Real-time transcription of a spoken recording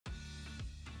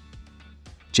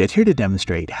Jet here to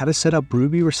demonstrate how to set up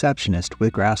Ruby Receptionist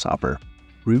with Grasshopper.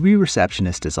 Ruby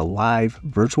Receptionist is a live,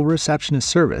 virtual receptionist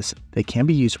service that can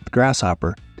be used with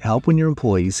Grasshopper to help when your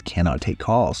employees cannot take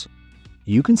calls.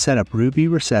 You can set up Ruby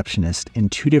Receptionist in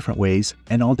two different ways,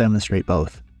 and I'll demonstrate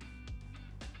both.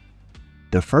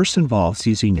 The first involves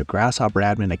using your Grasshopper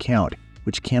admin account,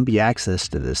 which can be accessed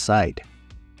to this site.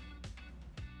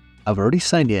 I've already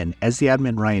signed in as the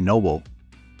admin Ryan Noble.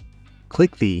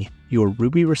 Click the Your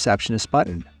Ruby Receptionist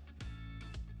button.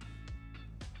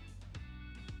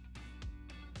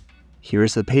 Here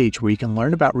is the page where you can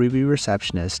learn about Ruby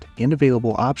Receptionist and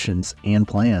available options and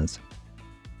plans.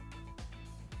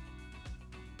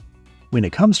 When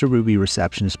it comes to Ruby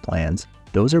Receptionist plans,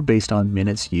 those are based on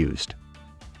minutes used.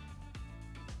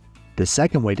 The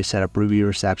second way to set up Ruby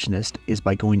Receptionist is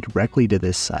by going directly to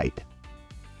this site.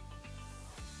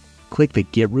 Click the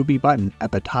Get Ruby button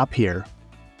at the top here,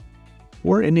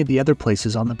 or any of the other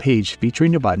places on the page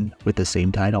featuring a button with the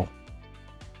same title.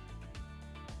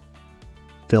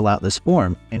 Fill out this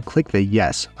form and click the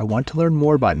Yes, I want to learn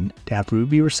more button to have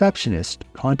Ruby Receptionist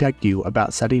contact you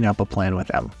about setting up a plan with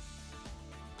them.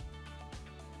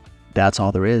 That's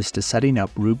all there is to setting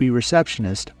up Ruby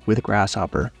Receptionist with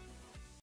Grasshopper.